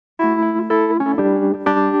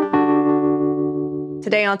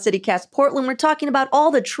Today on CityCast Portland, we're talking about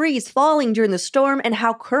all the trees falling during the storm and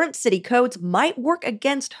how current city codes might work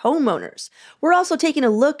against homeowners. We're also taking a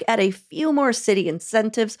look at a few more city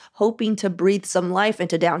incentives, hoping to breathe some life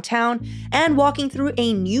into downtown, and walking through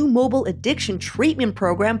a new mobile addiction treatment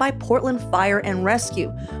program by Portland Fire and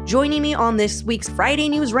Rescue. Joining me on this week's Friday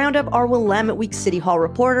News Roundup are Willamette Week City Hall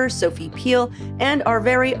reporter Sophie Peel and our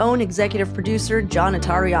very own executive producer, John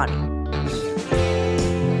Notarianni.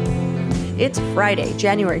 It's Friday,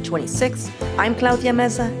 January 26th. I'm Claudia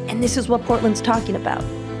Meza, and this is what Portland's talking about.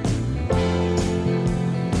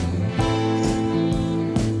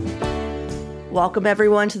 Welcome,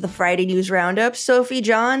 everyone, to the Friday News Roundup. Sophie,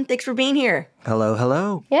 John, thanks for being here. Hello,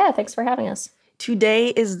 hello. Yeah, thanks for having us. Today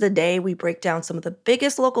is the day we break down some of the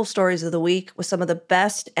biggest local stories of the week with some of the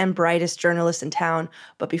best and brightest journalists in town.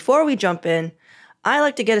 But before we jump in, I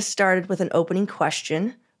like to get us started with an opening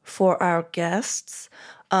question for our guests.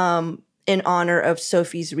 In honor of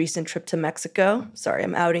Sophie's recent trip to Mexico. Sorry,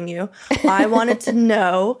 I'm outing you. I wanted to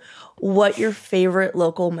know what your favorite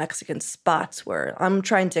local Mexican spots were. I'm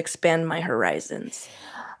trying to expand my horizons.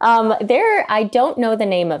 I don't know the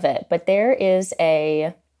name of it, but there is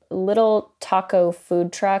a little taco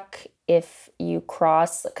food truck if you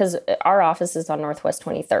cross, because our office is on Northwest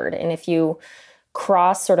 23rd, and if you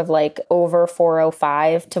cross sort of like over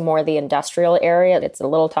 405 to more the industrial area, it's a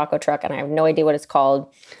little taco truck, and I have no idea what it's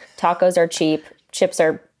called. Tacos are cheap, chips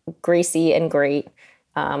are greasy and great,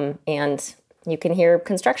 and you can hear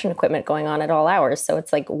construction equipment going on at all hours. So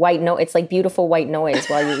it's like it's like beautiful white noise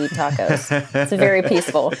while you eat tacos. It's very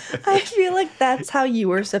peaceful. I feel like that's how you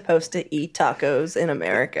were supposed to eat tacos in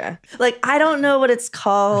America. Like, I don't know what it's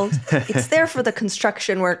called. It's there for the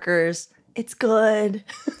construction workers. It's good.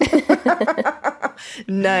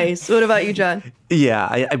 Nice. What about you, John? Yeah,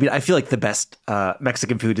 I mean, I feel like the best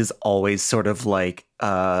Mexican food is always sort of like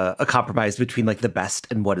a compromise between like the best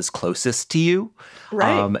and what is closest to you.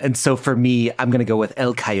 Right. And so for me, I'm going to go with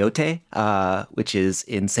El Coyote, which is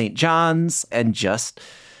in St. John's and just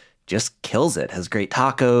kills it. Has great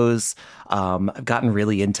tacos. I've gotten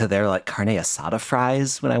really into their like carne asada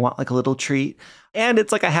fries when I want like a little treat. And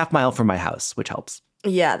it's like a half mile from my house, which helps.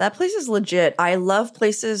 Yeah, that place is legit. I love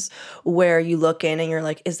places where you look in and you're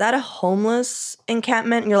like, is that a homeless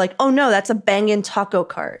encampment? And you're like, oh no, that's a bangin' taco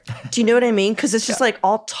cart. Do you know what I mean? Because it's just like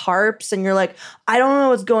all tarps and you're like, I don't know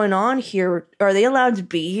what's going on here. Are they allowed to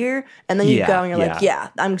be here? And then you go and you're like, yeah,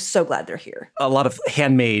 I'm so glad they're here. A lot of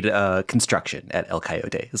handmade construction at El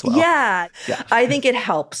Coyote as well. Yeah, I think it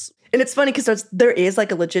helps. And it's funny because there is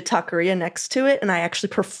like a legit taqueria next to it, and I actually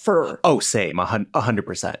prefer. Oh, same,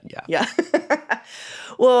 100%. Yeah.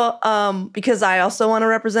 Well, because I also want to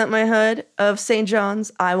represent my hood of St. John's,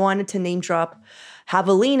 I wanted to name drop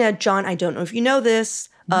Javelina. John, I don't know if you know this.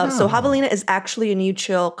 So Javelina is actually a new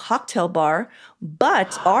chill cocktail bar,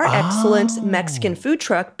 but our excellent Mexican food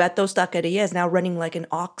truck, Beto's Taqueria, is now running like an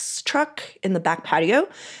ox truck in the back patio,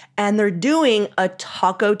 and they're doing a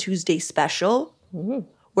Taco Tuesday special. Mm-hmm.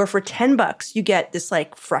 Where for $10 you get this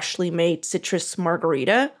like freshly made citrus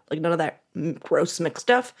margarita, like none of that gross mixed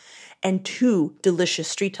stuff, and 2 delicious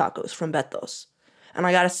street tacos from Beto's. And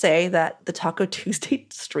I gotta say that the Taco Tuesday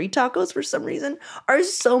street tacos, for some reason, are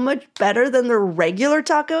so much better than their regular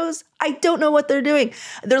tacos. I don't know what they're doing.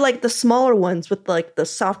 They're like the smaller ones with like the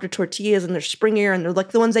softer tortillas, and they're springier, and they're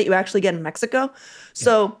like the ones that you actually get in Mexico.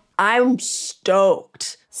 So I'm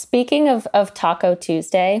stoked. Speaking of Taco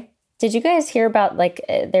Tuesday, did you guys hear about, like,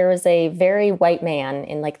 there was a very white man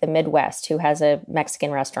in, like, the Midwest who has a Mexican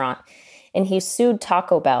restaurant, and he sued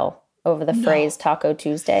Taco Bell over the phrase Taco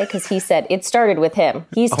Tuesday because he said it started with him.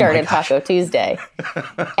 He started Taco Tuesday.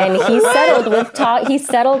 And he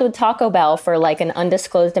settled with Taco Bell for, like, an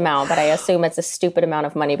undisclosed amount, but I assume it's a stupid amount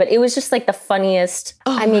of money. But it was just, like, the funniest.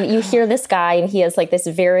 You hear this guy, and he has, like, this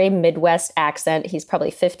very Midwest accent. He's probably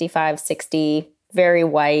 55, 60, very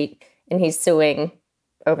white, and he's suing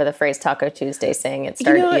over the phrase Taco Tuesday, saying it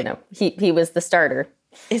started, he was the starter.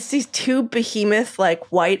 It's these two behemoth,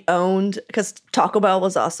 like white-owned, because Taco Bell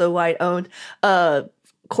was also white-owned,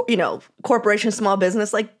 corporation, small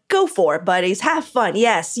business, like, go for it, buddies. Have fun.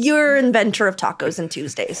 Yes, you're inventor of tacos and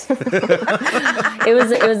Tuesdays.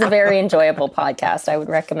 It was a very enjoyable podcast. I would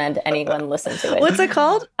recommend anyone listen to it. What's it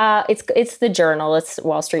called? It's The Journal. It's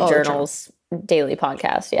Wall Street Journal's daily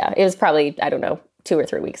podcast. Yeah, it was probably, I don't know, 2 or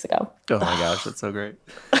 3 weeks ago. Oh my gosh, that's so great.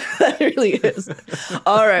 That really is.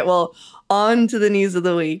 All right, well, on to the news of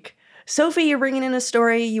the week. Sophie, you're bringing in a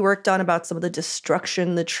story you worked on about some of the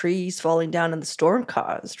destruction the trees falling down in the storm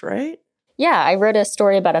caused, right? Yeah, I wrote a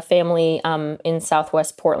story about a family in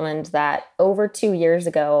Southwest Portland that over 2 years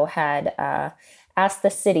ago had asked the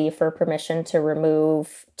city for permission to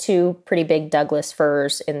remove 2 pretty big Douglas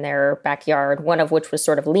firs in their backyard, one of which was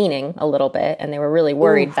sort of leaning a little bit. And they were really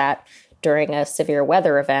worried that during a severe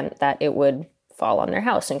weather event that it would fall on their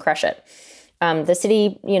house and crush it. The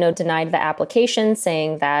city, denied the application,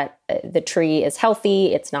 saying that the tree is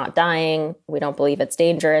healthy, it's not dying, we don't believe it's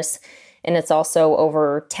dangerous. And it's also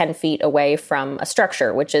over 10 feet away from a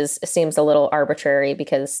structure, which seems a little arbitrary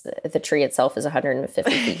because the tree itself is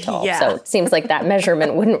 150 feet tall. Yeah. So it seems like that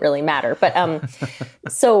measurement wouldn't really matter. But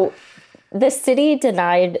so the city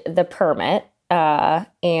denied the permit,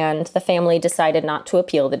 and the family decided not to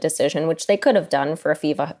appeal the decision, which they could have done for a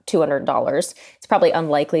fee of $200. It's probably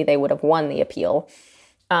unlikely they would have won the appeal.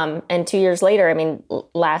 And 2 years later,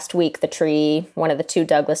 last week, the tree, one of the 2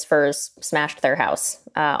 Douglas firs, smashed their house,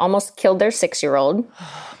 almost killed their 6-year-old.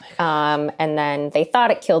 And then they thought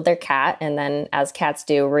it killed their cat. And then, as cats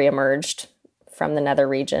do, reemerged from the nether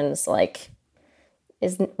regions.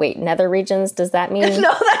 Nether regions, does that mean?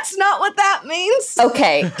 No, that's not what that means.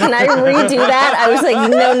 Okay, can I redo that? I was like,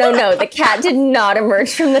 no. The cat did not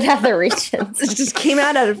emerge from the nether regions. It just came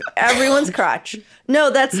out of everyone's crotch. No,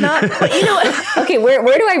 that's not. But you know what? Okay,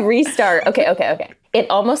 where do I restart? Okay. It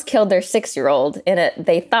almost killed their 6-year-old, and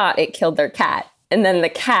they thought it killed their cat. And then the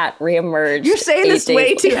cat reemerged. You're saying this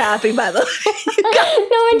way too happy, by the way.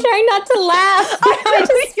 No, I'm trying not to laugh. I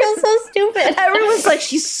just feel so stupid. Everyone's like,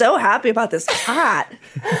 she's so happy about this cat.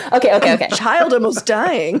 Okay. Child almost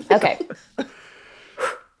dying. Okay.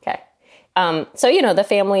 So, the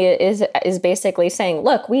family is basically saying,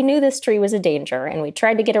 look, we knew this tree was a danger and we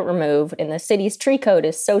tried to get it removed. And the city's tree code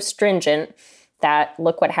is so stringent that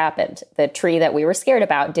look what happened. The tree that we were scared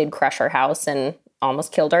about did crush our house and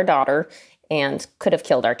almost killed our daughter and could have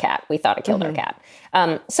killed our cat. We thought it killed our cat.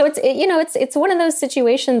 So it's one of those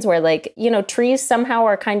situations where trees somehow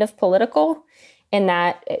are kind of political, in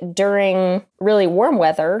that during really warm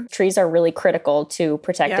weather, trees are really critical to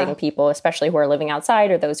protecting people, especially who are living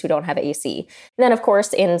outside or those who don't have AC. And then, of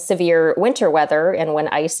course, in severe winter weather and when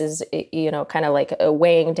ice is, kind of like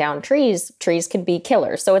weighing down trees can be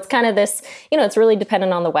killers. So it's kind of this, it's really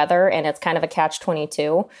dependent on the weather, and it's kind of a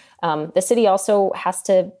catch-22. The city also has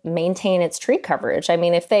to maintain its tree coverage.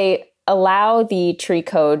 If they allow the tree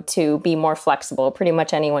code to be more flexible, pretty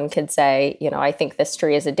much anyone could say, I think this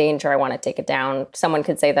tree is a danger, I want to take it down. Someone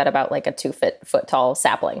could say that about like a 2-foot tall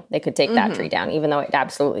sapling. They could take that tree down, even though it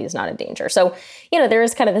absolutely is not a danger. So, there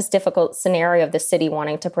is kind of this difficult scenario of the city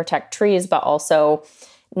wanting to protect trees, but also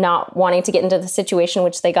not wanting to get into the situation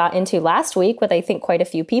which they got into last week with, I think, quite a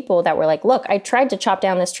few people that were like, look, I tried to chop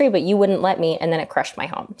down this tree, but you wouldn't let me, and then it crushed my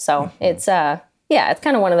home. So it's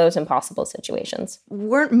kind of one of those impossible situations.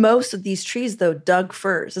 Weren't most of these trees, though, Doug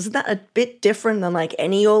firs? Isn't that a bit different than like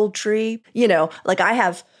any old tree? I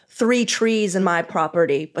have 3 trees in my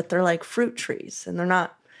property, but they're like fruit trees and they're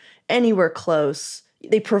not anywhere close.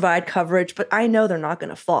 They provide coverage, but I know they're not going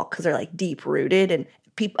to fall because they're like deep rooted. And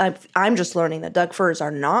I'm just learning that Doug firs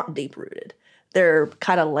are not deep rooted. They're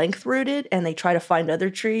kind of length rooted, and they try to find other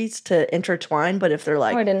trees to intertwine. But if they're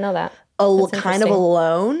like, I didn't know that. Kind of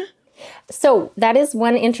alone. So that is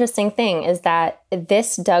one interesting thing, is that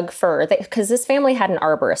this Doug fir, because this family had an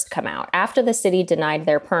arborist come out. After the city denied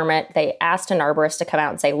their permit, they asked an arborist to come out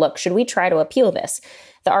and say, look, should we try to appeal this?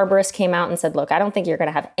 The arborist came out and said, look, I don't think you're going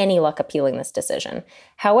to have any luck appealing this decision.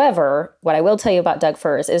 However, what I will tell you about Doug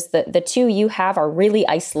firs is that the 2 you have are really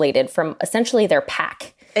isolated from essentially their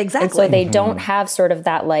pack. Exactly. And so they don't have sort of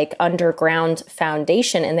that like underground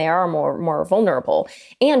foundation, and they are more vulnerable.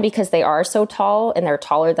 And because they are so tall and they're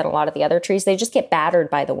taller than a lot of the other trees, they just get battered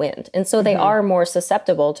by the wind. And so they are more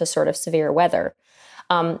susceptible to sort of severe weather.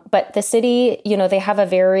 But the city, they have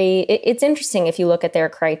it's interesting if you look at their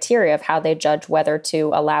criteria of how they judge whether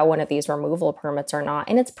to allow one of these removal permits or not.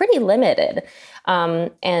 And it's pretty limited.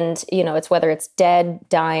 It's whether it's dead,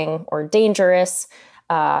 dying, or dangerous.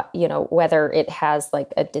 Whether it has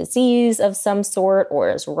like a disease of some sort or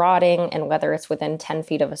is rotting, and whether it's within 10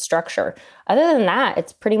 feet of a structure. Other than that,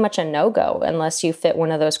 it's pretty much a no-go unless you fit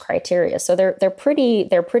one of those criteria. So they're pretty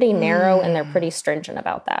narrow, and they're pretty stringent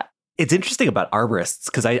about that. It's interesting about arborists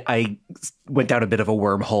because I went down a bit of a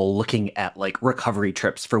wormhole looking at like recovery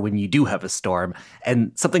trips for when you do have a storm.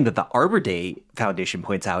 And something that the Arbor Day Foundation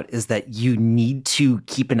points out is that you need to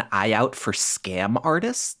keep an eye out for scam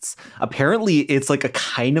artists. Apparently, it's like a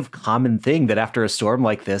kind of common thing that after a storm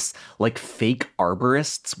like this, like fake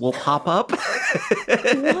arborists will pop up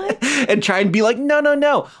and try and be like,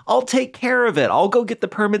 no, I'll take care of it. I'll go get the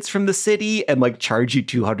permits from the city and like charge you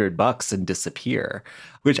 $200 and disappear.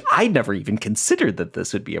 which I never even considered that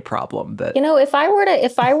this would be a problem. But if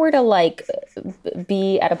I were to like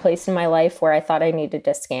be at a place in my life where I thought I needed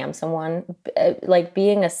to scam someone, like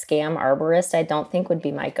being a scam arborist, I don't think would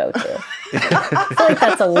be my go-to. I feel like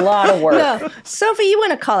that's a lot of work. No, Sophie, you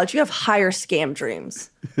went to college. You have higher scam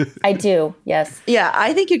dreams. I do, yes. Yeah,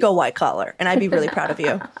 I think you'd go white collar, and I'd be really proud of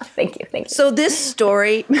you. Thank you. So this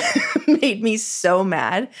story made me so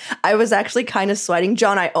mad. I was actually kind of sweating.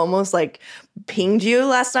 John, I almost like pinged you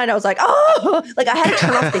last night. I was like, oh, like I had to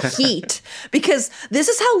turn off the heat because this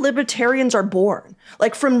is how libertarians are born.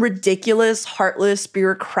 Like from ridiculous, heartless,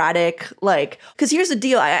 bureaucratic, like, because here's the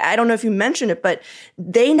deal. I don't know if you mentioned it, but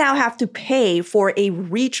they now have to pay for a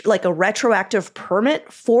retroactive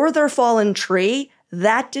permit for their fallen tree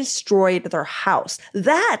that destroyed their house.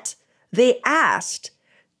 That they asked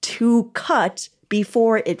to cut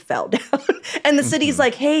before it fell down. And the city's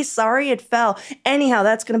like, hey, sorry it fell. Anyhow,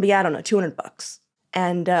 that's going to be, I don't know, $200.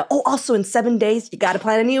 And, also in 7 days, you got to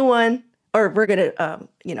plant a new one or we're going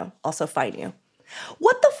to, also fine you.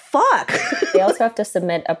 What the fuck? They also have to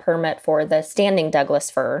submit a permit for the standing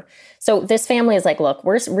Douglas fir. So this family is like, look,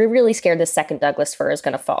 we're really scared the second Douglas fir is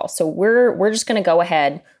going to fall. So we're just going to go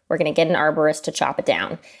ahead. We're going to get an arborist to chop it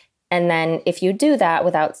down. And then if you do that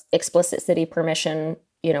without explicit city permission,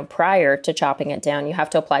 prior to chopping it down, you have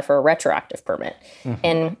to apply for a retroactive permit. Mm-hmm.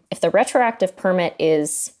 And if the retroactive permit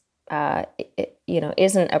is,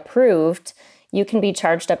 isn't approved, you can be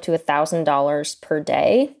charged up to $1,000 per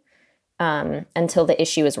day until the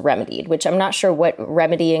issue is remedied, which I'm not sure what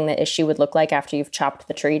remedying the issue would look like after you've chopped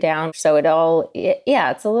the tree down. So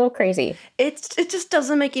it's a little crazy. It just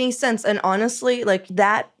doesn't make any sense. And honestly, like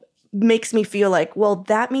that makes me feel like, well,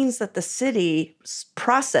 that means that the city's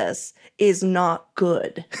process is not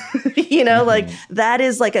good. Like that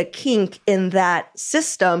is like a kink in that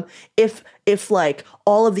system. If like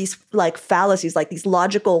all of these like fallacies, like these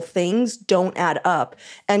logical things don't add up.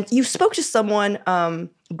 And you spoke to someone,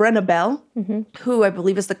 Brenna Bell, who I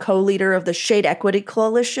believe is the co-leader of the Shade Equity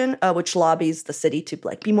Coalition, which lobbies the city to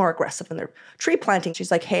like be more aggressive in their tree planting.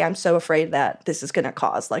 She's like, hey, I'm so afraid that this is going to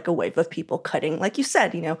cause like a wave of people cutting, like you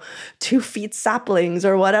said, 2 feet saplings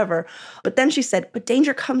or whatever. But then she said, but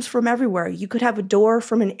danger comes from everywhere. You could have a door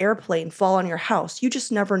from an airplane fall on your house. You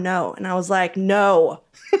just never know. And I was like, no.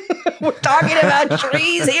 We're talking about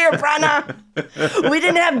trees here, Brenna. We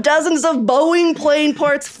didn't have dozens of Boeing plane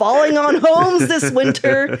parts falling on homes this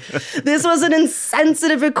winter. This was an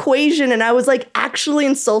insensitive equation, and I was like actually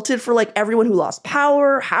insulted for like everyone who lost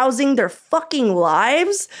power, housing, their fucking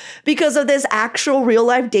lives because of this actual real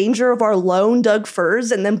life danger of our lone Doug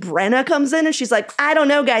firs. And then Brenna comes in and she's like, I don't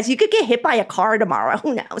know, guys, you could get hit by a car tomorrow.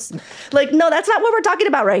 Who knows? Like, no, that's not what we're talking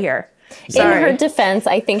about right here. Sorry. In her defense,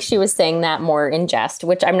 I think she was saying that more in jest,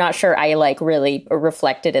 which I'm not sure I like really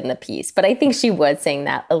reflected in the piece, but I think she was saying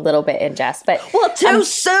that a little bit in jest. But too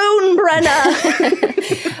soon,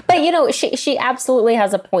 Brenna. But she absolutely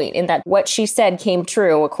has a point in that what she said came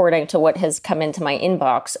true according to what has come into my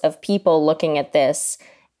inbox of people looking at this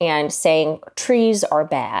and saying trees are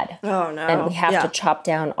bad. Oh, no. And we have to chop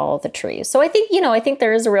down all the trees. So I think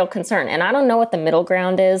there is a real concern. And I don't know what the middle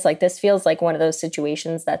ground is. Like this feels like one of those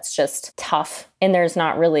situations that's just tough. And there's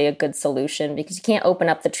not really a good solution because you can't open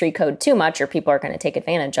up the tree code too much or people are going to take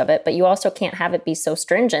advantage of it. But you also can't have it be so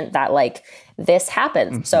stringent that like this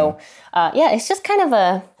happens. Mm-hmm. So it's just kind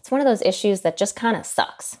of it's one of those issues that just kind of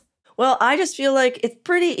sucks. Well, I just feel like it's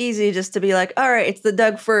pretty easy just to be like, all right, it's the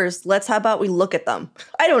Doug firs. How about we look at them?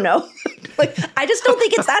 I don't know. Like, I just don't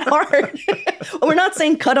think it's that hard. We're not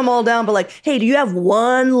saying cut them all down, but like, hey, do you have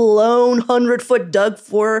one lone 100-foot Doug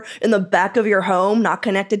fir in the back of your home, not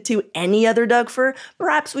connected to any other Doug fir?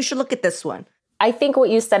 Perhaps we should look at this one. I think what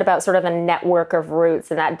you said about sort of a network of roots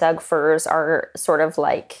and that Doug firs are sort of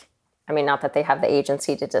like, I mean, not that they have the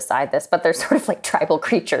agency to decide this, but they're sort of like tribal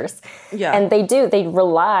creatures. Yeah. And they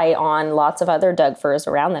rely on lots of other Doug firs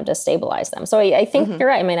around them to stabilize them. So I think you're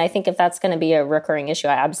right. I mean, I think if that's going to be a recurring issue,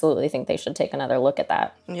 I absolutely think they should take another look at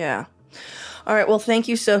that. Yeah. All right. Well, thank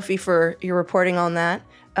you, Sophie, for your reporting on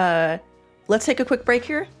that. Let's take a quick break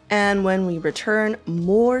here. And when we return,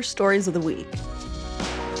 more stories of the week.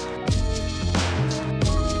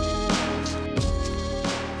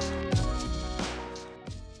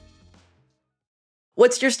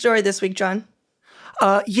 What's your story this week, John?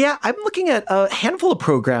 I'm looking at a handful of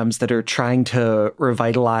programs that are trying to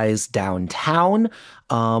revitalize downtown.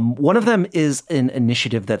 One of them is an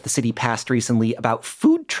initiative that the city passed recently about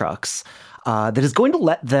food trucks that is going to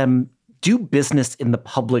let them do business in the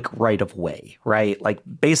public right of way, right? Like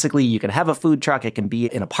basically you can have a food truck, it can be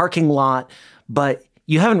in a parking lot, but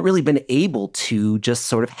you haven't really been able to just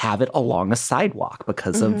sort of have it along a sidewalk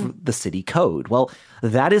because of the city code. Well,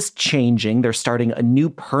 that is changing. They're starting a new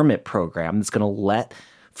permit program that's going to let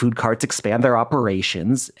food carts expand their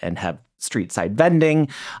operations and have street side vending.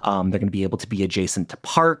 They're going to be able to be adjacent to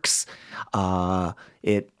parks.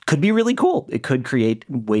 It could be really cool. It could create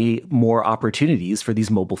way more opportunities for these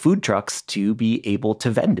mobile food trucks to be able to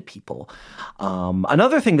vend to people.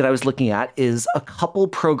 Another thing that I was looking at is a couple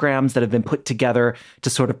programs that have been put together to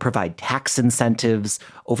sort of provide tax incentives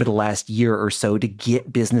over the last year or so to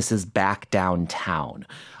get businesses back downtown.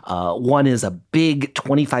 One is a big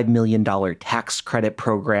 $25 million tax credit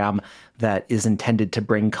program that is intended to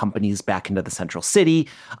bring companies back into the central city.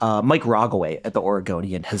 Mike Rogaway at the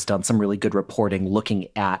Oregonian has done some really good reporting looking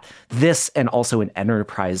at this, and also an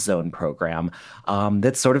enterprise zone program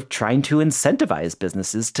that's sort of trying to incentivize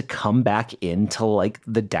businesses to come back into like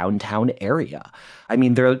the downtown area. I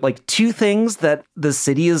mean, there are like two things that the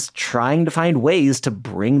city is trying to find ways to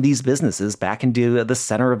bring these businesses back into the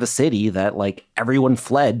center of a city that like everyone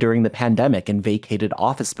fled during the pandemic and vacated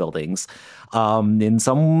office buildings. In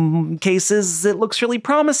some cases, it looks really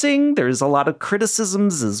promising. There's a lot of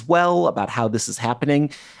criticisms as well about how this is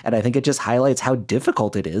happening. And I think it just highlights how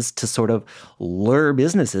difficult it is to sort of lure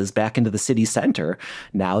businesses back into the city center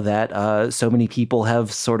now that so many people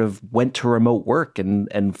have sort of went to remote work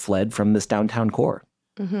and fled from this downtown core.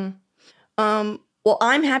 Well,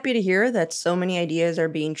 I'm happy to hear that so many ideas are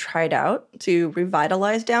being tried out to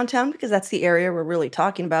revitalize downtown, because that's the area we're really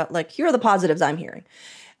talking about. Like, here are the positives I'm hearing.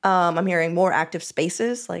 I'm hearing more active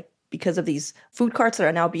spaces, like because of these food carts that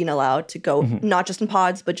are now being allowed to go not just in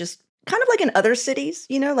pods, but just kind of like in other cities,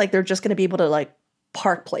 you know, like they're just going to be able to like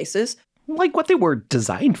park places. Like what they were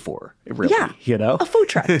designed for, really, you know? A food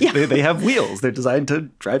truck. Yeah. They have wheels. They're designed to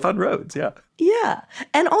drive on roads, yeah. Yeah.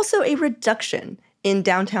 And also a reduction in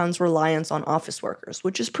downtown's reliance on office workers,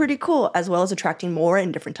 which is pretty cool, as well as attracting more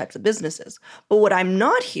and different types of businesses. But what I'm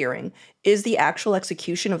not hearing is the actual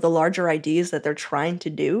execution of the larger ideas that they're trying to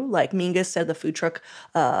do. Like Mingus said, the food truck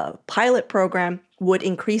pilot program would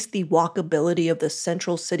increase the walkability of the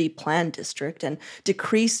central city plan district and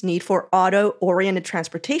decrease need for auto-oriented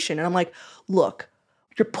transportation. And I'm like, look,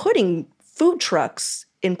 you're putting food trucks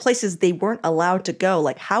in places they weren't allowed to go.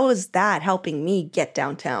 Like, how is that helping me get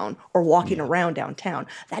downtown or walking around downtown?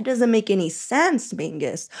 That doesn't make any sense,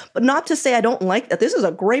 Mingus. But not to say I don't like that. This is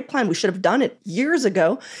a great plan. We should have done it years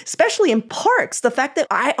ago, especially in parks. The fact that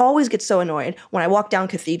I always get so annoyed when I walk down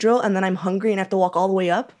Cathedral and then I'm hungry and have to walk all the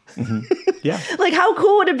way up. Yeah. Like, how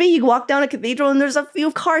cool would it be? You walk down a cathedral and there's a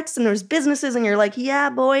few carts and there's businesses and you're like, yeah,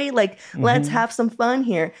 boy, like, let's have some fun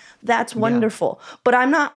here. That's wonderful. But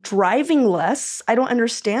I'm not driving less. I don't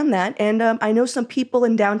understand that. And I know some people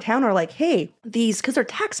in downtown are like, hey, these, because they're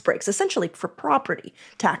tax breaks, essentially for property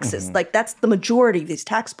taxes. Like, that's the majority of these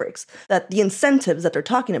tax breaks, that the incentives that they're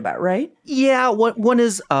talking about, right? Yeah, one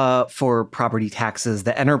is for property taxes.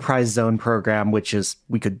 The enterprise zone program, which is,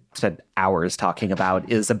 we could spend hours talking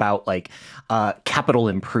about, is about like capital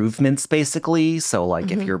improvements, basically. So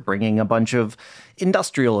like if you're bringing a bunch of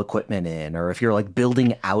industrial equipment in, or if you're like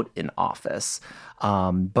building out an office.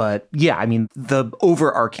 But yeah, I mean, the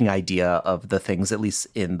overarching idea of the things, at least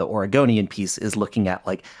in the Oregonian piece, is looking at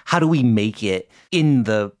like, how do we make it in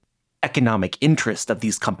the economic interest of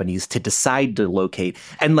these companies to decide to locate,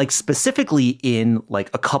 and like specifically in like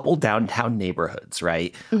a couple downtown neighborhoods,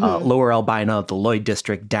 right? Lower Albina, the Lloyd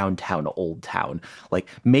District, downtown Old Town, like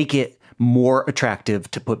make it more attractive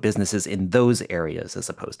to put businesses in those areas as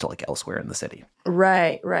opposed to like elsewhere in the city.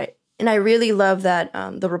 Right. And I really love that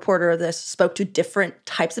the reporter of this spoke to different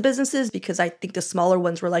types of businesses, because I think the smaller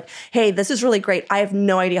ones were like, hey, this is really great. I have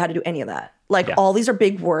no idea how to do any of that. Like, all these are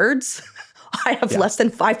big words. I have less than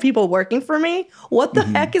 5 people working for me. What the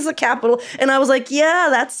heck is a capital? And I was like, yeah,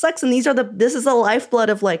 that sucks. And this is the lifeblood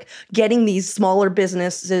of like getting these smaller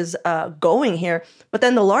businesses going here. But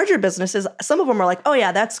then the larger businesses, some of them are like, oh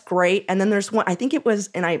yeah, that's great. And then there's one, I think it was,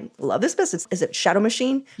 and I love this business. Is it Shadow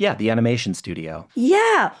Machine? Yeah, the animation studio.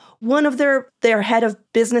 Yeah. One of their head of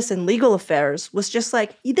business and legal affairs was just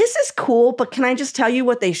like, this is cool, but can I just tell you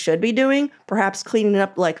what they should be doing? Perhaps cleaning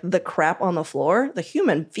up like the crap on the floor, the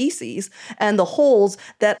human feces, and the holes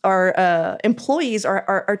that our employees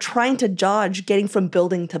are trying to dodge getting from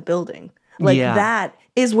building to building. Like that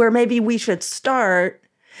is where maybe we should start.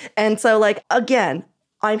 And so like, again,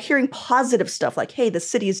 I'm hearing positive stuff like, hey, the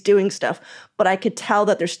city is doing stuff, but I could tell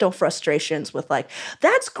that there's still frustrations with like,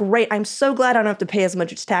 that's great. I'm so glad I don't have to pay as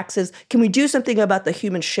much as taxes. Can we do something about the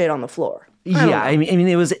human shit on the floor? Yeah, I mean,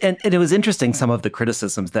 it was, and it was interesting, some of the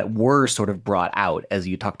criticisms that were sort of brought out as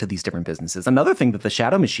you talk to these different businesses. Another thing that the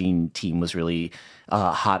Shadow Machine team was really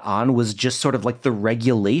hot on was just sort of like the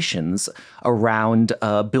regulations around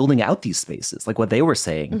building out these spaces. Like what they were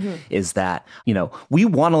saying is that, you know, we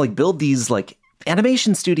want to like build these like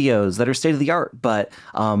animation studios that are state of the art, but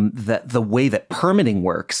that the way that permitting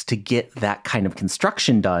works to get that kind of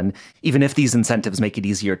construction done, even if these incentives make it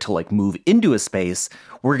easier to like move into a space,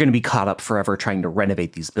 we're going to be caught up forever trying to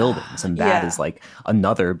renovate these buildings. And that is like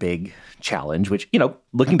another big challenge, which, you know,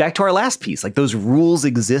 looking back to our last piece, like those rules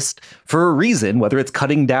exist for a reason, whether it's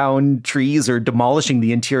cutting down trees or demolishing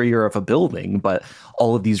the interior of a building. But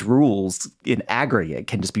all of these rules in aggregate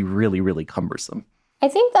can just be really, really cumbersome. I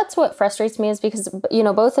think that's what frustrates me is because, you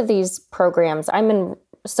know, both of these programs, I'm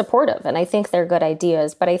supportive and I think they're good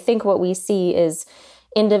ideas. But I think what we see is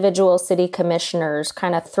individual city commissioners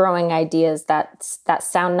kind of throwing ideas that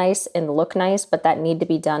sound nice and look nice, but that need to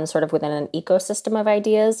be done sort of within an ecosystem of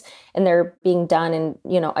ideas. And they're being done in,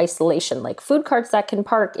 you know, isolation, like food carts that can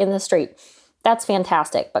park in the street. That's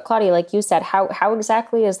fantastic. But Claudia, like you said, how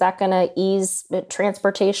exactly is that going to ease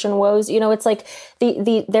transportation woes? You know, it's like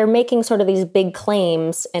they're making sort of these big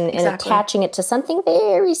claims and attaching it to something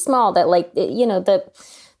very small that, like, you know,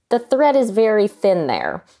 the thread is very thin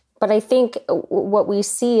there. But I think what we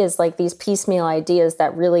see is like these piecemeal ideas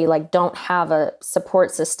that really like don't have a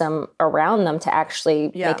support system around them to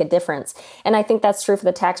actually make a difference. And I think that's true for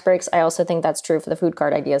the tax breaks. I also think that's true for the food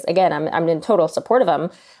cart ideas. Again, I'm in total support of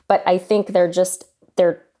them, but I think they're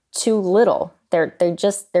too little. There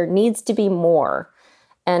needs to be more.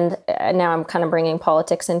 And now I'm kind of bringing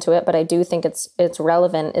politics into it, but I do think it's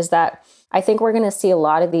relevant, is that I think we're going to see a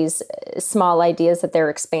lot of these small ideas that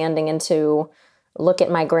they're expanding into. Look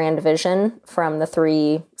at my grand vision from the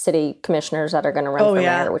 3 city commissioners that are going to run for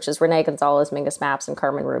mayor, which is Renee Gonzalez, Mingus Mapps, and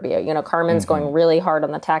Carmen Rubio. You know, Carmen's going really hard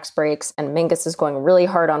on the tax breaks, and Mingus is going really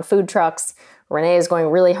hard on food trucks. Renee is going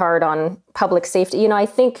really hard on public safety. You know, I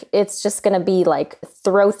think it's just going to be like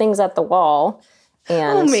throw things at the wall.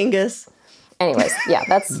 And Mingus. Anyways,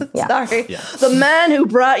 Sorry. Yeah. The man who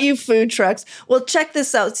brought you food trucks. Well, check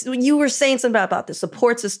this out. You were saying something about the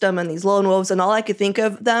support system and these lone wolves, and all I could think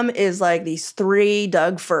of them is like these 3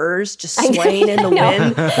 Doug firs just swaying in the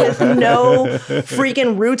wind with no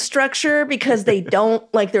freaking root structure because they don't,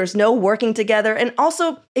 like, there's no working together. And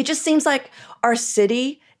also, it just seems like our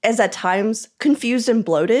city is at times confused and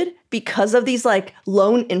bloated because of these like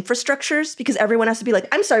lone infrastructures, because everyone has to be like,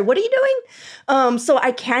 I'm sorry, what are you doing? So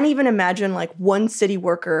I can't even imagine like one city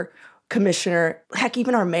worker, commissioner, heck,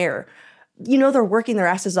 even our mayor, you know, they're working their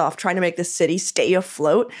asses off trying to make this city stay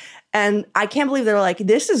afloat. And I can't believe they're like,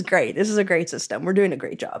 this is great. This is a great system. We're doing a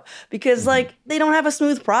great job. Because like they don't have a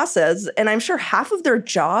smooth process. And I'm sure half of their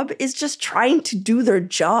job is just trying to do their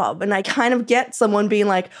job. And I kind of get someone being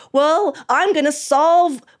like, well, I'm going to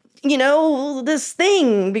solve, you know, this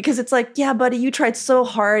thing, because it's like, yeah, buddy, you tried so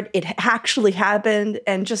hard. It actually happened.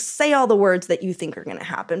 And just say all the words that you think are going to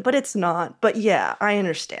happen. But it's not. But yeah, I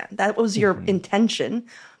understand. That was your intention.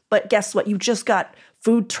 But guess what? You just got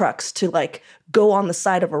food trucks to like go on the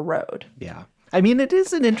side of a road. Yeah. I mean, it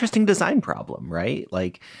is an interesting design problem, right?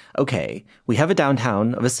 Like, okay, we have a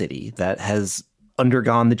downtown of a city that has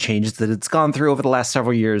undergone the changes that it's gone through over the last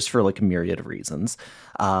several years for like a myriad of reasons.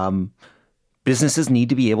 Businesses need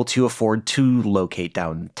to be able to afford to locate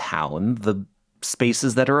downtown. The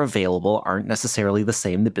spaces that are available aren't necessarily the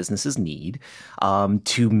same that businesses need.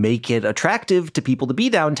 To make it attractive to people to be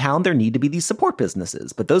downtown, there need to be these support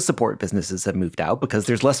businesses. But those support businesses have moved out because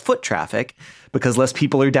there's less foot traffic, because less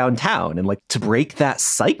people are downtown. And like to break that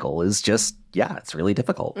cycle is just, it's really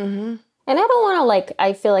difficult. Mm-hmm. And I don't want to like,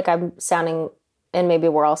 I feel like I'm sounding, and maybe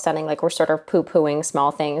we're all sounding like we're sort of poo-pooing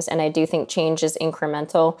small things. And I do think change is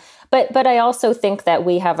incremental. But I also think that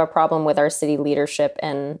we have a problem with our city leadership.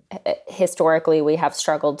 And historically, we have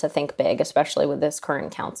struggled to think big, especially with this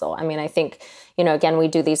current council. I mean, I think, you know, again, we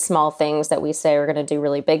do these small things that we say are going to do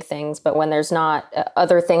really big things. But when there's not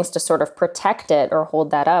other things to sort of protect it or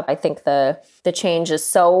hold that up, I think the change is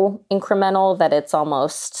so incremental that it's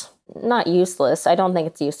almost not useless. I don't think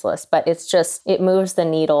it's useless, but it's just, it moves the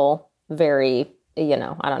needle very, you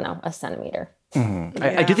know, I don't know, a centimeter. Mm-hmm.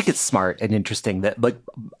 I do think it's smart and interesting that like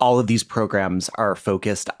all of these programs are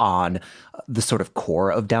focused on the sort of core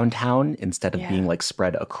of downtown instead of being like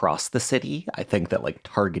spread across the city. I think that like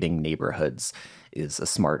targeting neighborhoods is a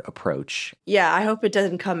smart approach. Yeah, I hope it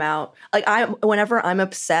doesn't come out. Like whenever I'm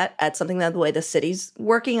upset at something that the way the city's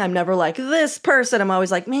working, I'm never like this person. I'm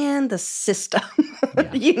always like, man, the system.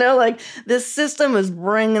 Yeah. Like this system is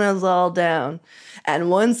bringing us all down. And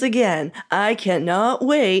once again, I cannot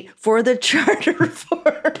wait for the charter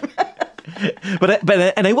reform. But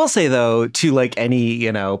and I will say though, to like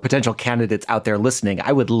any, potential candidates out there listening,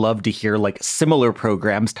 I would love to hear like similar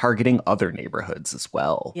programs targeting other neighborhoods as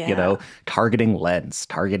well. Yeah. Targeting Lens,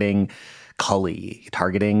 targeting Cully,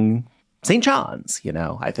 targeting St. John's.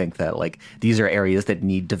 I think that like these are areas that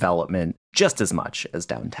need development just as much as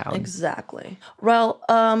downtown. Exactly. Well,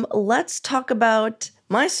 let's talk about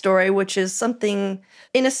my story, which is something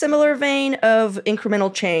in a similar vein of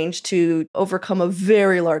incremental change to overcome a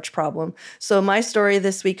very large problem. So my story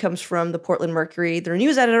this week comes from the Portland Mercury. Their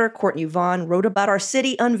news editor, Courtney Vaughn, wrote about our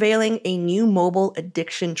city unveiling a new mobile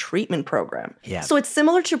addiction treatment program. Yeah. So it's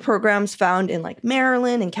similar to programs found in like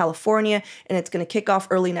Maryland and California, and it's going to kick off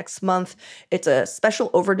early next month. It's a special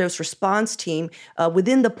overdose response team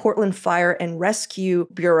within the Portland Fire and Rescue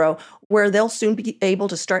Bureau, where they'll soon be able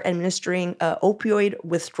to start administering opioid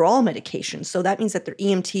withdrawal medication. So that means that their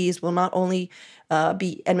EMTs will not only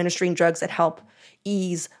be administering drugs that help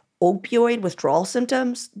ease opioid withdrawal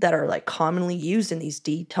symptoms that are like commonly used in these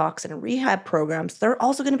detox and rehab programs, they're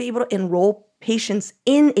also going to be able to enroll patients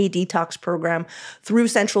in a detox program through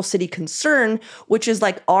Central City Concern, which is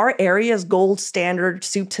like our area's gold standard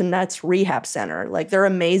soup to nuts rehab center. Like they're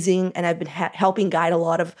amazing, and I've been helping guide a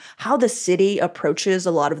lot of how the city approaches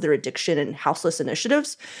a lot of their addiction and houseless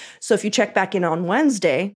initiatives. So if you check back in on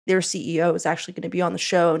Wednesday, their CEO is actually going to be on the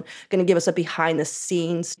show and going to give us a behind the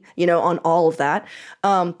scenes, on all of that.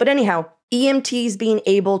 But anyhow, EMTs being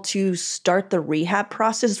able to start the rehab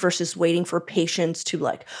process versus waiting for patients to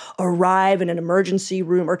like arrive in an emergency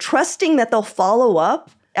room or trusting that they'll follow up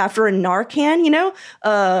after a Narcan,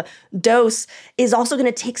 dose is also going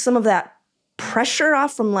to take some of that pressure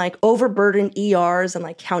off from like overburdened ERs and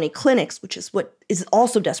like county clinics, which is what is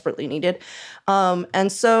also desperately needed.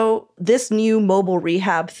 And so this new mobile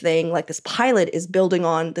rehab thing, like this pilot, is building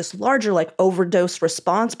on this larger like overdose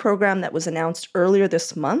response program that was announced earlier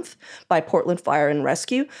this month by Portland Fire and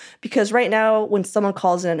Rescue. Because right now, when someone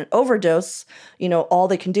calls in an overdose, all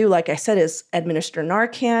they can do, like I said, is administer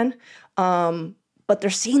Narcan. But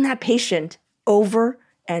they're seeing that patient over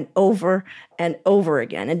and over and over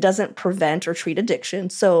again. It doesn't prevent or treat addiction.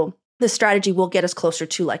 So the strategy will get us closer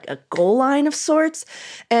to like a goal line of sorts.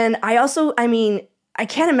 And I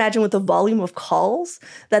can't imagine with the volume of calls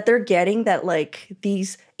that they're getting that like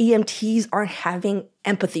these EMTs aren't having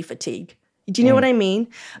empathy fatigue. Do you know what I mean?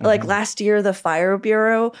 Mm-hmm. Like last year, the Fire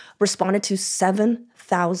Bureau responded to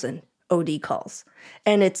 7,000 OD calls.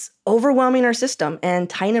 And it's overwhelming our system and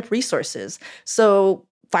tying up resources. So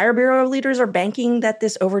Fire Bureau leaders are banking that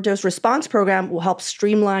this overdose response program will help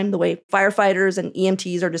streamline the way firefighters and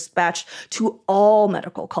EMTs are dispatched to all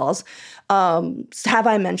medical calls. Have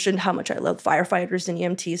I mentioned how much I love firefighters and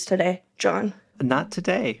EMTs today, John? Not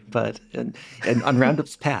today, but and on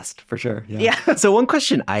roundups past, for sure. Yeah. So one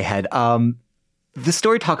question I had, the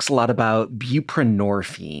story talks a lot about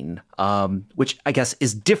buprenorphine, which I guess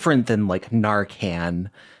is different than like Narcan,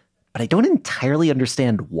 but I don't entirely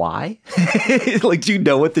understand why. Like, do you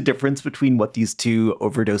know what the difference between what these two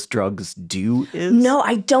overdose drugs do is? No,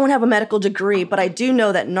 I don't have a medical degree, but I do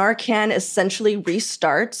know that Narcan essentially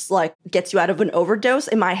restarts, like gets you out of an overdose.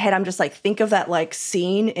 In my head, I'm just like, think of that like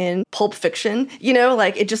scene in Pulp Fiction,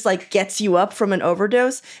 like it just like gets you up from an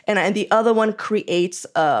overdose. And the other one creates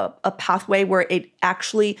a pathway where it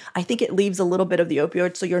actually, I think it leaves a little bit of the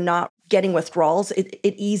opioid, so you're not getting withdrawals. It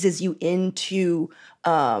eases you into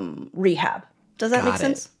rehab. Does that make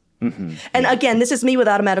sense? Mm-hmm. And again, this is me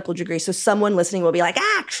without a medical degree, so someone listening will be like,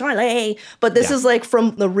 actually, but this is like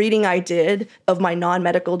from the reading I did of my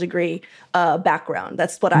non-medical degree background.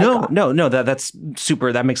 That's what I got. No, that's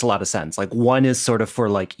super. That makes a lot of sense. Like one is sort of for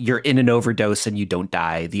like you're in an overdose and you don't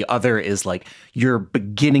die. The other is like you're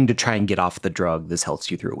beginning to try and get off the drug. This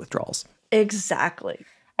helps you through withdrawals. Exactly.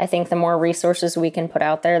 I think the more resources we can put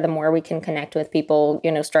out there, the more we can connect with people,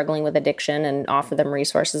 struggling with addiction and offer them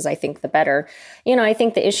resources, I think the better. I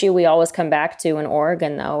think the issue we always come back to in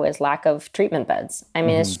Oregon, though, is lack of treatment beds. I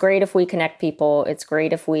mean, It's great if we connect people. It's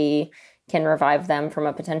great if we can revive them from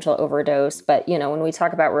a potential overdose. But, when we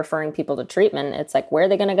talk about referring people to treatment, it's like, where are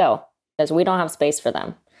they going to go? Because we don't have space for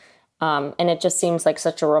them. And it just seems like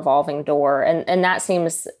such a revolving door. And that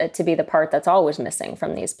seems to be the part that's always missing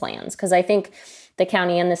from these plans. Because I think the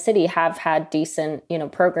county and the city have had decent,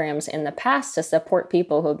 programs in the past to support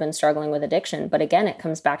people who have been struggling with addiction. But again, it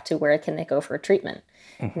comes back to where can they go for treatment?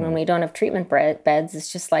 Mm-hmm. And when we don't have treatment beds,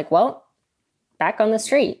 it's just like, well, back on the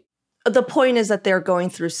street. The point is that they're going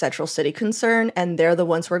through Central City Concern, and they're the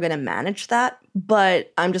ones who are going to manage that.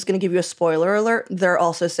 But I'm just going to give you a spoiler alert. They're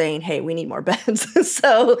also saying, hey, we need more beds.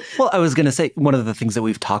 Well, I was going to say, one of the things that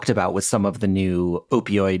we've talked about with some of the new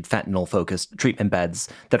opioid fentanyl-focused treatment beds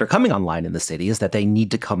that are coming online in the city is that they need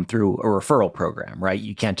to come through a referral program, right?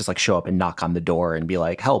 You can't just like show up and knock on the door and be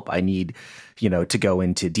like, help, I need, to go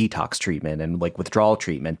into detox treatment and like withdrawal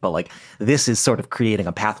treatment. But like this is sort of creating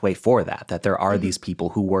a pathway for that there are these people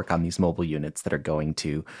who work on these mobile units that are going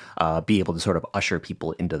to be able to sort of usher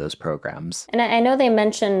people into those programs. And I know they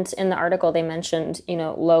mentioned in the article,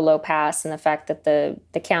 low pass and the fact that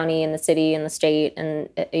the county and the city and the state and,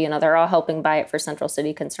 they're all helping buy it for Central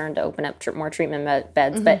City Concern to open up more treatment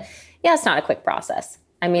beds. Mm-hmm. But yeah, it's not a quick process.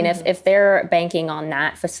 I mean, if they're banking on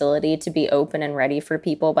that facility to be open and ready for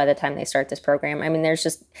people by the time they start this program, I mean, there's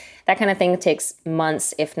just that kind of thing takes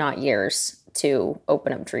months, if not years, to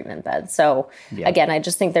open up treatment beds. So again, I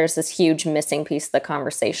just think there's this huge missing piece of the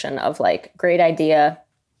conversation of like, great idea,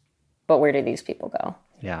 but where do these people go?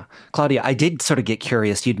 Yeah. Claudia, I did sort of get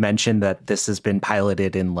curious. You'd mentioned that this has been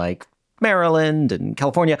piloted in like Maryland and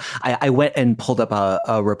California. I went and pulled up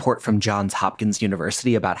a report from Johns Hopkins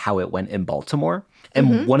University about how it went in Baltimore.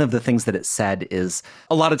 And one of the things that it said is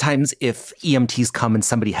a lot of times if EMTs come and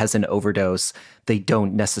somebody has an overdose, they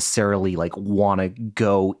don't necessarily like want to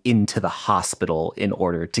go into the hospital in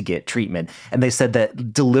order to get treatment. And they said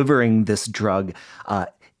that delivering this drug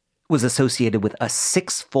was associated with a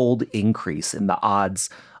 6-fold increase in the odds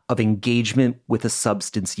of engagement with a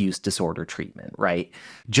substance use disorder treatment, right?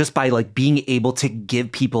 Just by like being able to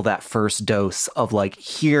give people that first dose of like,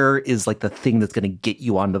 here is like the thing that's going to get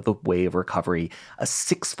you onto the way of recovery, a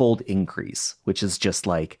 6-fold increase, which is just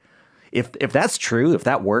like, if that's true, if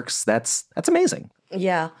that works, that's amazing.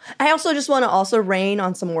 Yeah. I also just want to also rain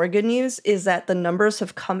on some more good news is that the numbers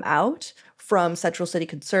have come out from Central City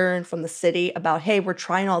Concern, from the city about, hey, we're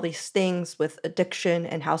trying all these things with addiction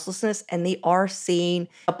and houselessness, and they are seeing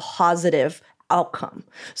a positive outcome.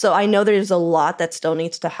 So I know there's a lot that still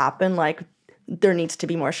needs to happen, like there needs to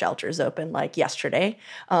be more shelters open like yesterday.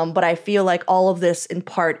 But I feel like all of this in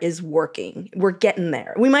part is working. We're getting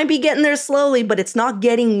there. We might be getting there slowly, but it's not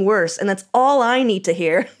getting worse. And that's all I need to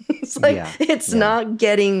hear. It's like, it's not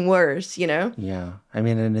getting worse, Yeah. I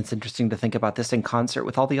mean, and it's interesting to think about this in concert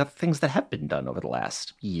with all the other things that have been done over the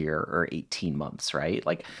last year or 18 months, right?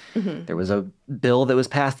 Like there was a bill that was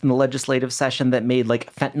passed in the legislative session that made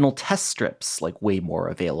like fentanyl test strips like way more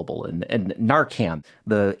available and Narcan,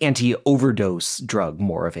 the anti-overdose drug,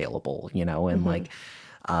 more available, and like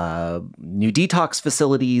new detox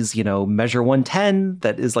facilities, Measure 110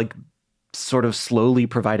 that is like sort of slowly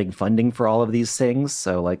providing funding for all of these things.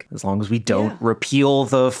 So like, as long as we don't repeal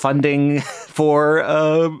the funding for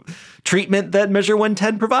treatment that Measure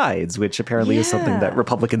 110 provides, which apparently is something that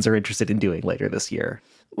Republicans are interested in doing later this year.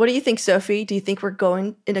 What do you think, Sophie? Do you think we're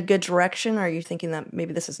going in a good direction? Or are you thinking that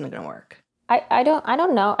maybe this isn't going to work? I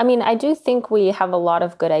don't know. I mean, I do think we have a lot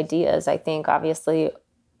of good ideas. I think obviously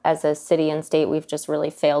as a city and state, we've just really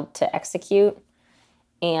failed to execute.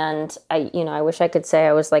 And I wish I could say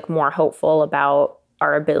I was like more hopeful about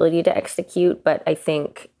our ability to execute, but I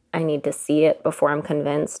think I need to see it before I'm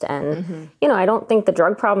convinced. And, I don't think the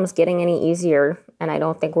drug problem is getting any easier. And I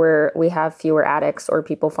don't think we have fewer addicts or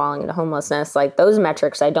people falling into homelessness. Like those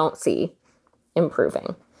metrics I don't see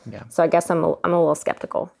improving. Yeah. So I guess I'm a little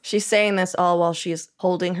skeptical. She's saying this all while she's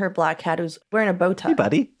holding her black cat who's wearing a bow tie. Hey,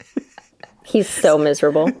 buddy. He's so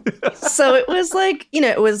miserable. So it was like,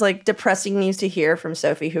 it was like depressing news to hear from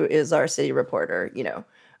Sophie, who is our city reporter,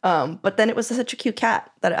 But then it was such a cute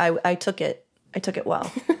cat that I took it. I took it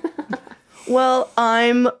well. Well,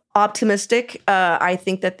 I'm optimistic. I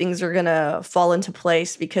think that things are going to fall into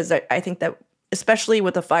place because I think that especially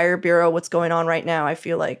with the Fire Bureau, what's going on right now, I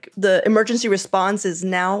feel like the emergency response is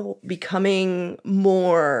now becoming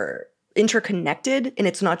more interconnected, and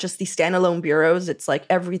it's not just these standalone bureaus. It's like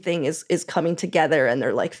everything is coming together, and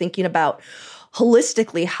they're like thinking about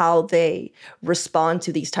holistically how they respond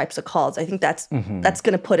to these types of calls. I think that's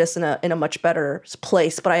going to put us in a much better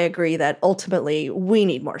place. But I agree that ultimately we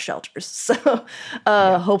need more shelters. So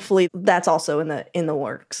hopefully that's also in the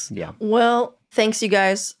works. Yeah. Well, thanks you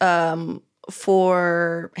guys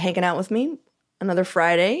for hanging out with me another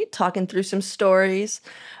Friday, talking through some stories.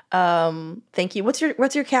 Thank you. What's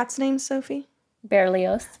your cat's name, Sophie?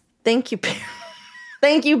 Berlioz. Thank you.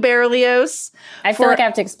 Thank you, Berlioz. I feel like I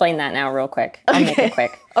have to explain that now real quick. I'll make it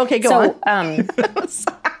quick. Okay, go on.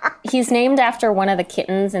 He's named after one of the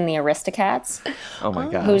kittens in the Aristocats. Oh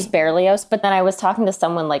my God. Who's Berlioz. But then I was talking to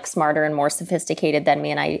someone like smarter and more sophisticated than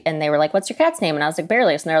me, and they were like, "What's your cat's name?" And I was like,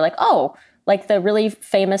 "Berlioz." And they were like, "Oh, like the really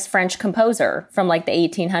famous French composer from like the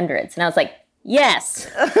 1800s. And I was like, yes.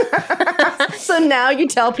 So now you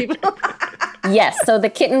tell people. Yes. So the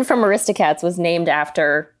kitten from Aristocats was named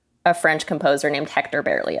after a French composer named Hector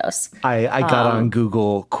Berlioz. I got on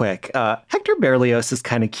Google quick. Hector Berlioz is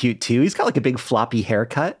kind of cute too. He's got like a big floppy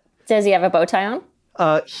haircut. Does he have a bow tie on?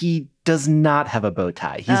 He does not have a bow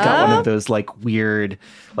tie. He's got one of those like weird,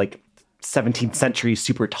 like 17th century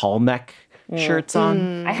super tall neck shirts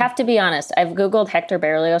on. I have to be honest. I've Googled Hector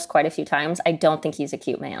Berlioz quite a few times. I don't think he's a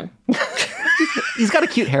cute man. He's got a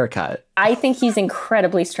cute haircut. I think he's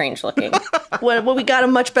incredibly strange looking. Well, we got a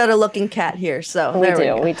much better looking cat here, so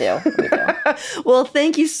We do. Well,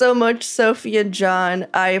 thank you so much, Sophie and John.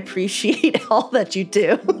 I appreciate all that you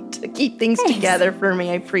do to keep things together for me.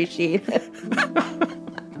 I appreciate it.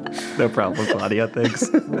 No problem, Claudia. Thanks.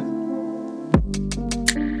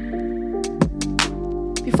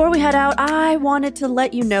 Before we head out, I wanted to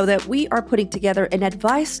let you know that we are putting together an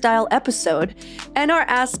advice-style episode and are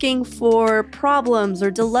asking for problems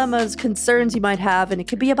or dilemmas, concerns you might have, and it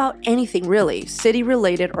could be about anything really,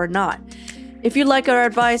 city-related or not. If you'd like our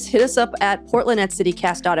advice, hit us up at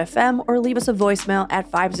portland@citycast.fm or leave us a voicemail at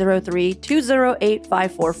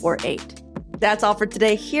 503-208-5448. That's all for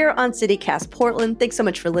today here on CityCast Portland. Thanks so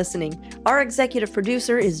much for listening. Our executive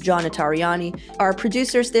producer is John Notarianni. Our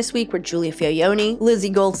producers this week were Julia Fiaioni,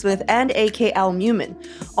 Lizzie Goldsmith, and A.K.L. Mumin.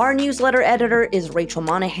 Our newsletter editor is Rachel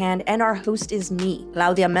Monahan, and our host is me,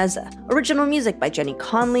 Claudia Meza. Original music by Jenny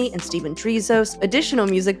Conley and Stephen Trizos. Additional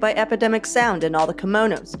music by Epidemic Sound and All the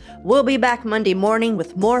Kimonos. We'll be back Monday morning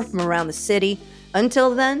with more from around the city.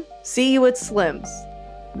 Until then, see you at Slim's.